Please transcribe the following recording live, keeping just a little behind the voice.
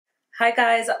Hi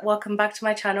guys, welcome back to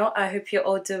my channel. I hope you're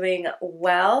all doing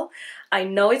well. I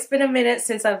know it's been a minute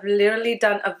since I've literally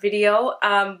done a video,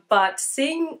 but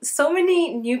seeing so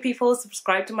many new people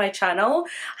subscribe to my channel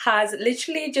has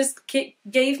literally just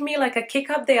gave me like a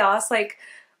kick up the ass, like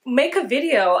make a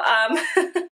video.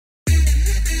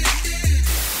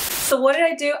 So what did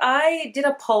I do? I did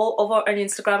a poll over on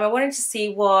Instagram. I wanted to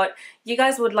see what you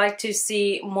guys would like to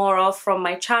see more of from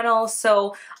my channel.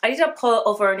 So I did a poll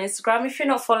over on Instagram. If you're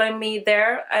not following me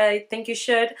there, I think you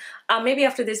should. Maybe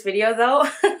after this video though.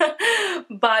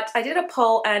 But I did a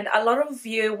poll and a lot of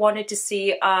you wanted to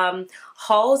see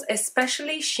hauls,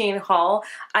 especially Shein haul.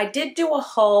 I did do a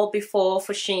haul before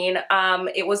for Shein.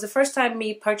 It was the first time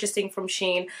me purchasing from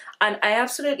Shein and I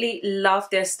absolutely love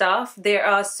their stuff. They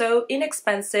are so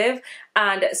inexpensive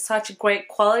and such great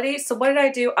quality. So what did I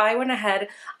do? I went ahead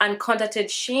and contacted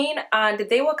Shein and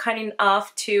they were kind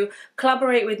enough to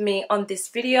collaborate with me on this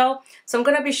video. So I'm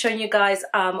going to be showing you guys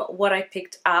what I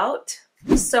picked out.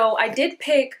 So I did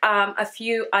pick a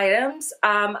few items.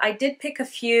 I did pick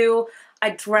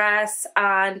a dress,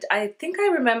 and I think I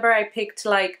remember I picked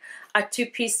like a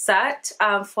two-piece set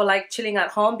for like chilling at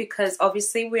home because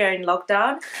obviously we are in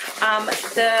lockdown.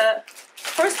 The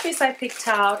first piece I picked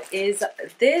out is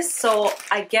this. So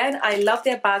again, I love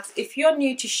their bags. If you're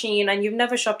new to Shein and you've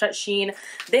never shopped at Shein,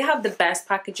 they have the best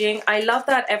packaging. I love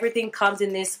that everything comes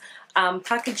in this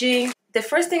packaging. The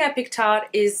first thing I picked out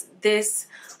is this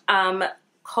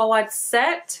cord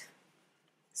set.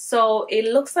 So it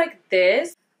looks like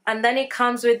this, and then it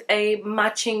comes with a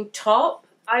matching top.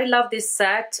 I love this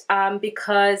set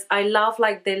because I love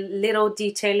like the little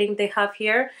detailing they have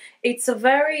here. It's a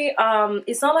very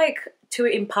it's not like too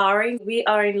empowering. We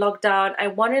are in lockdown. I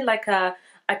wanted like a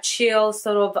chill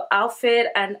sort of outfit,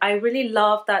 and I really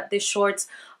love that the shorts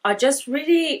are just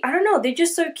really, I don't know, they're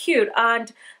just so cute,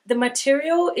 and the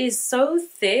material is so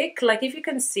thick. Like if you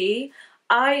can see,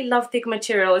 I love thick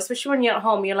material, especially when you're at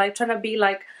home. You're like trying to be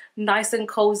like nice and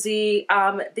cozy.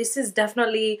 This is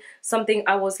definitely something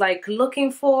I was like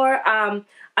looking for. And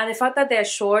the fact that they're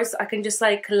shorts, I can just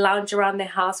like lounge around the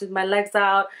house with my legs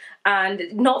out and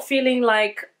not feeling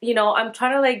like, you know, I'm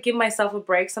trying to like give myself a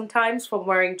break sometimes from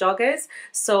wearing joggers.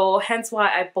 So hence why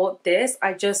I bought this.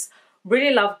 I just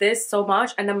really love this so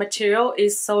much, and the material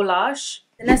is so lush.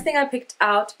 The next thing I picked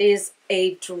out is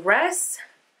a dress.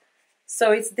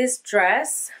 So it's this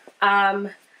dress.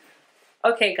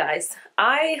 Okay guys,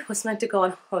 I was meant to go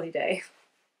on holiday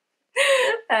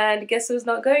and guess who's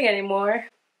not going anymore?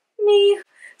 Me.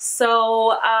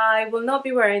 So I will not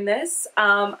be wearing this.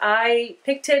 I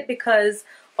picked it because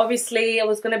obviously I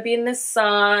was gonna be in the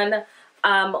sun.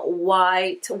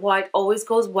 White always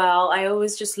goes well. I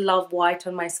always just love white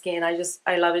on my skin.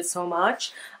 I love it so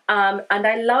much. And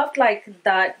I loved like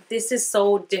that this is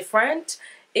so different.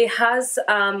 It has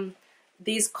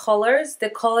these colors. The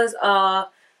colors are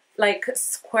like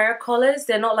square colors.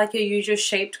 They're not like your usual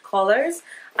shaped colors.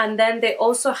 And then they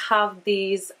also have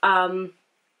these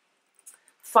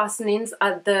fastenings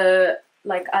at the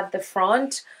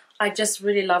front. I just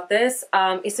really love this.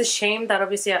 It's a shame that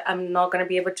obviously I'm not going to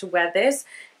be able to wear this.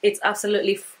 It's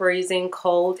absolutely freezing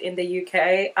cold in the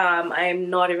UK. I'm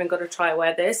not even going to try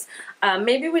wear this.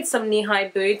 Maybe with some knee-high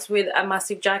boots with a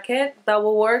massive jacket that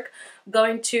will work.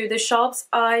 Going to the shops,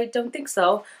 I don't think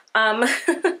so.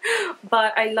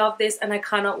 But I love this and I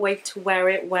cannot wait to wear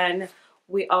it when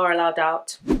we are allowed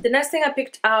out. The next thing I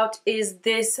picked out is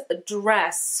this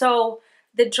dress. So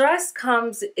the dress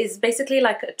is basically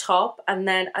like a top and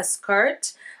then a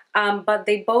skirt, but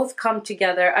they both come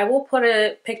together. I will put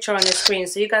a picture on the screen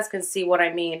so you guys can see what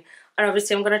I mean. And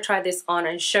obviously I'm going to try this on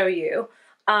and show you.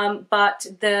 But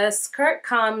the skirt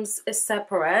comes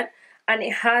separate and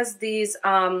it has these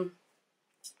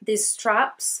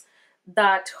straps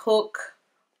that hook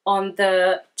on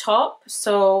the top.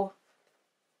 So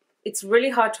it's really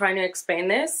hard trying to explain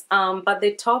this, but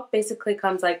the top basically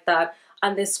comes like that.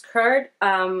 And the skirt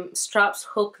straps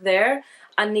hook there,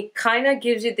 and it kind of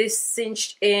gives you this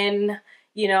cinched in,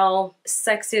 you know,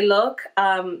 sexy look.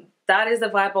 That is the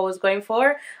vibe I was going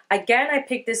for. Again, I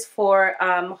picked this for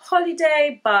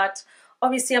holiday, but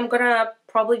obviously I'm gonna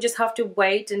probably just have to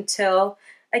wait until,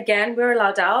 again, we're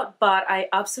allowed out. But I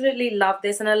absolutely love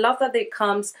this, and I love that it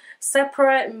comes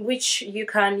separate, which you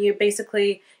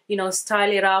basically, you know,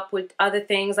 style it up with other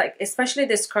things, like especially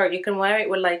this skirt. You can wear it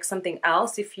with like something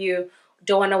else if you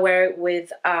don't want to wear it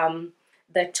with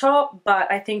the top,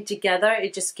 but I think together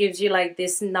it just gives you like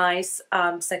this nice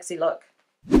sexy look.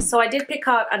 So I did pick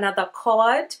out another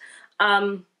cord,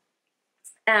 and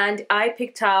I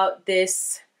picked out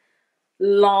this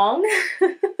long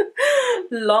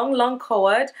long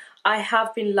cord. I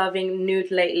have been loving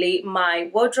nude lately. My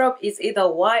wardrobe is either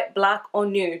white, black, or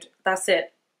nude. That's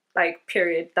it. Like,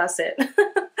 period. That's it.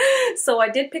 So I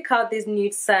did pick out this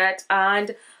nude set,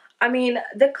 and I mean,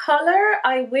 the color,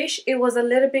 I wish it was a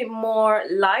little bit more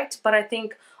light, but I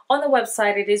think on the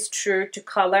website it is true to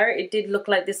color. It did look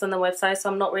like this on the website, so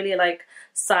I'm not really like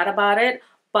sad about it.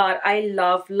 But I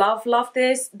love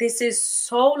this. This is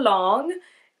so long,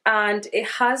 and it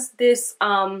has this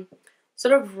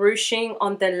sort of ruching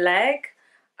on the leg.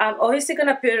 I'm obviously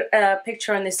gonna put a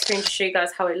picture on the screen to show you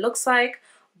guys how it looks like,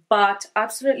 but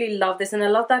absolutely love this. And I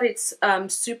love that it's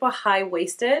super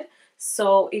high-waisted,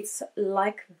 so it's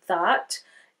like that.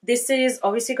 This is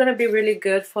obviously gonna be really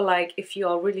good for like if you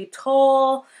are really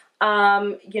tall,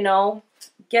 you know,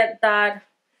 get that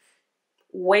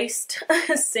waist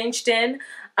cinched in.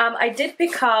 I did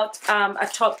pick out a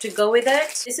top to go with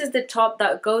it. This is the top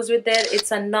that goes with it.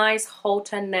 It's a nice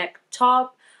halter neck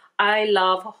top. I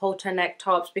love halter neck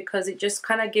tops because it just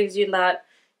kind of gives you that,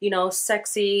 you know,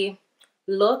 sexy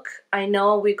look. I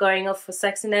know we're going off for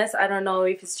sexiness. I don't know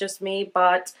if it's just me,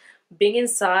 but being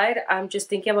inside, I'm just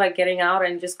thinking about getting out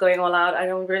and just going all out. I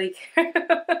don't really care.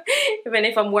 Even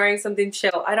if I'm wearing something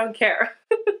chill, I don't care.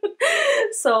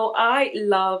 So I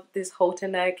love this halter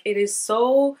neck. It is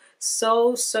so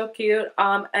cute,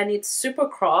 and it's super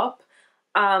crop,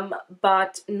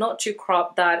 but not too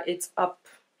crop that it's up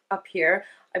here.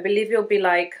 I believe it'll be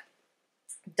like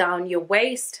down your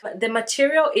waist. The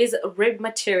material is rib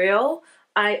material.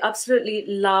 I absolutely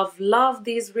love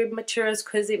these rib materials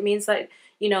because it means that,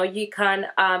 you know, you can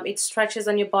it stretches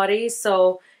on your body,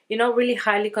 so you're not really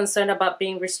highly concerned about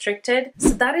being restricted.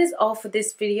 So that is all for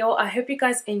this video. I hope you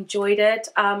guys enjoyed it.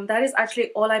 That is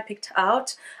actually all I picked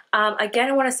out. Again,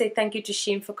 I want to say thank you to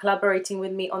Shein for collaborating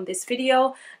with me on this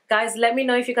video. Guys, let me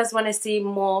know if you guys want to see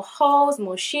more hauls,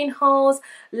 more Shein hauls.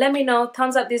 Let me know.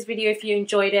 Thumbs up this video if you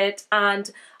enjoyed it, and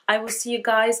I will see you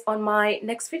guys on my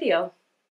next video.